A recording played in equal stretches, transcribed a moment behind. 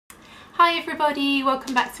Hi everybody,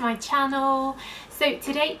 welcome back to my channel. So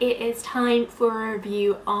today it is time for a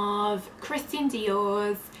review of Christian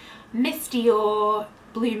Dior's Miss Dior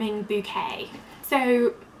Blooming Bouquet.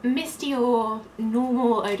 So Miss Dior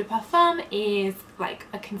normal eau de parfum is like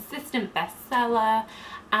a consistent bestseller,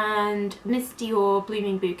 and Miss Dior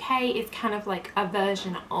Blooming Bouquet is kind of like a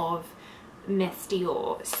version of Miss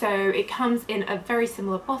Dior. So it comes in a very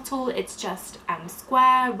similar bottle, it's just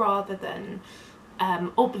square rather than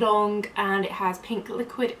oblong, and it has pink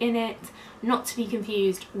liquid in it, not to be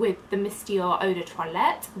confused with the Miss Dior Eau de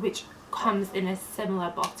Toilette, which comes in a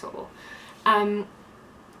similar bottle. The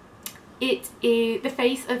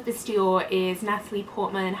face of Miss Dior is Natalie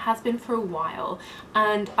Portman, has been for a while,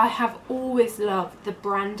 and I have always loved the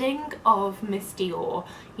branding of Miss Dior.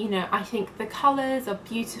 You know, I think the colours are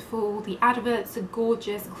beautiful, the adverts are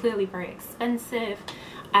gorgeous, clearly very expensive.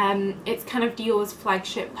 It's kind of Dior's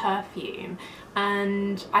flagship perfume,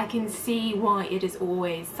 and I can see why it is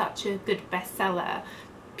always such a good bestseller,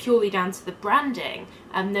 purely down to the branding,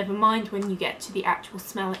 never mind when you get to the actual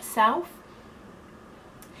smell itself.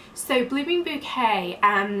 So Blooming Bouquet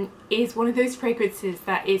is one of those fragrances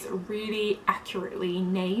that is really accurately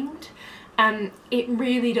named. It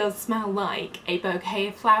really does smell like a bouquet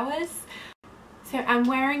of flowers. So I'm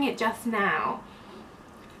wearing it just now,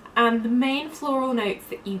 and the main floral notes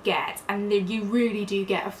that you get, and you really do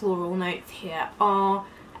get a floral notes here, are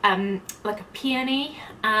like a peony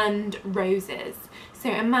and roses.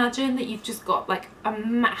 So imagine that you've just got like a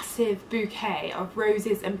massive bouquet of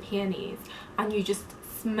roses and peonies and you just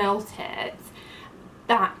smelt it.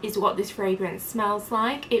 That is what this fragrance smells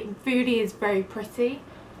like. It really is very pretty.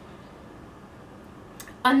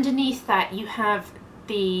 Underneath that you have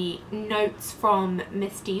the notes from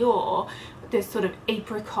Miss Dior, the sort of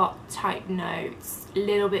apricot type notes, a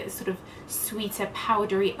little bit sort of sweeter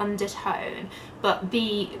powdery undertone, but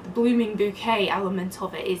the Blooming Bouquet element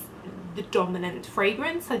of it is the dominant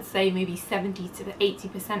fragrance. I'd say maybe 70 to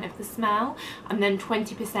 80% of the smell, and then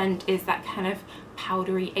 20% is that kind of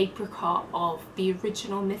powdery apricot of the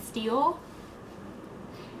original Miss Dior.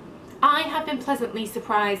 I have been pleasantly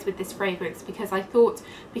surprised with this fragrance because I thought,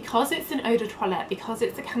 because it's an eau de toilette, because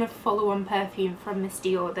it's a kind of follow-on perfume from Miss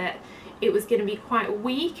Dior, that it was going to be quite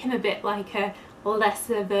weak and a bit like a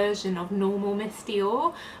lesser version of normal Miss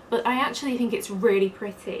Dior, but I actually think it's really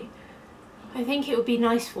pretty. I think it would be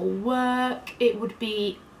nice for work, it would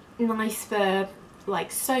be nice for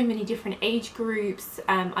like so many different age groups.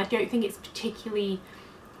 I don't think it's particularly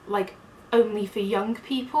like only for young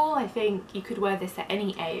people. I think you could wear this at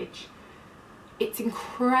any age. It's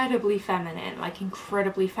incredibly feminine, like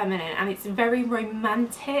incredibly feminine, and it's very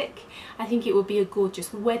romantic. I think it would be a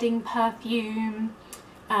gorgeous wedding perfume.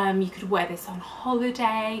 You could wear this on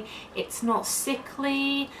holiday. It's not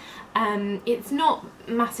sickly, it's not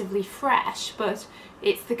massively fresh, but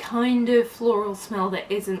it's the kind of floral smell that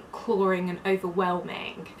isn't clawing and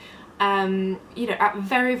overwhelming. You know, at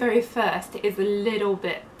very first it is a little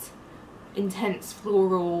bit intense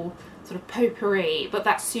floral sort of potpourri, but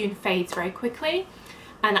that soon fades very quickly.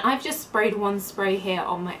 And I've just sprayed one spray here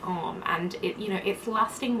on my arm, and it, you know, it's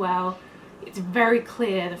lasting well. It's very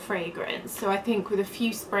clear, the fragrance, so I think with a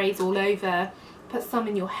few sprays all over, put some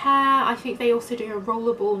in your hair. I think they also do a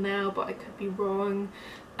rollerball now, but I could be wrong.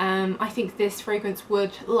 I think this fragrance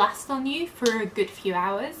would last on you for a good few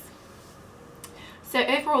hours. So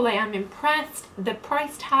overall I am impressed. The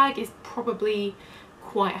price tag is probably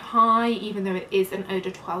quite high, even though it is an eau de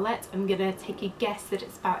toilette. I'm gonna take a guess that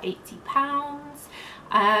it's about £80.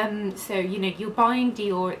 So you know, you're buying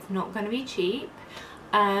Dior, it's not going to be cheap,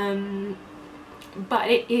 but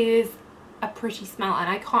it is a pretty smell, and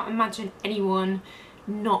I can't imagine anyone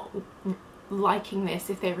not liking this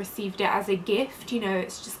if they received it as a gift. You know,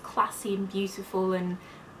 it's just classy and beautiful and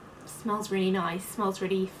smells really nice, smells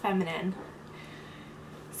really feminine.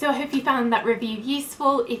 So I hope you found that review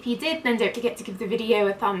useful. If you did, then don't forget to give the video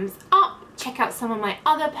a thumbs up. Check out some of my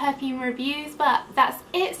other perfume reviews, but that's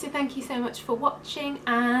it. So thank you so much for watching,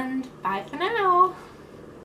 and bye for now.